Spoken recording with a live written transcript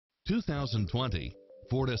2020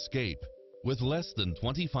 Ford Escape with less than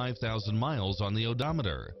 25,000 miles on the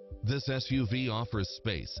odometer. This SUV offers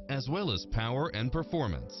space as well as power and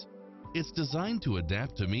performance. It's designed to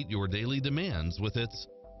adapt to meet your daily demands with its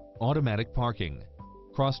automatic parking,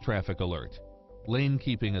 cross-traffic alert, lane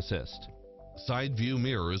keeping assist, side view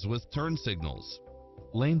mirrors with turn signals,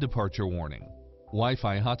 lane departure warning,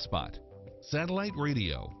 Wi-Fi hotspot, satellite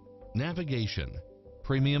radio, navigation,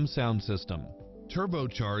 premium sound system,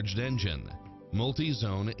 turbocharged engine,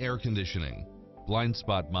 multi-zone air conditioning, blind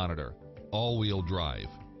spot monitor, all-wheel drive,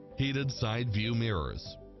 heated side view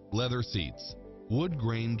mirrors, leather seats, wood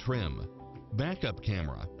grain trim, backup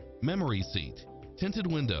camera, memory seat, tinted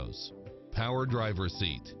windows, power driver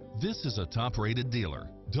seat. This is a top-rated dealer.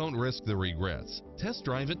 Don't risk the regrets. Test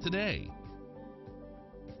drive it today.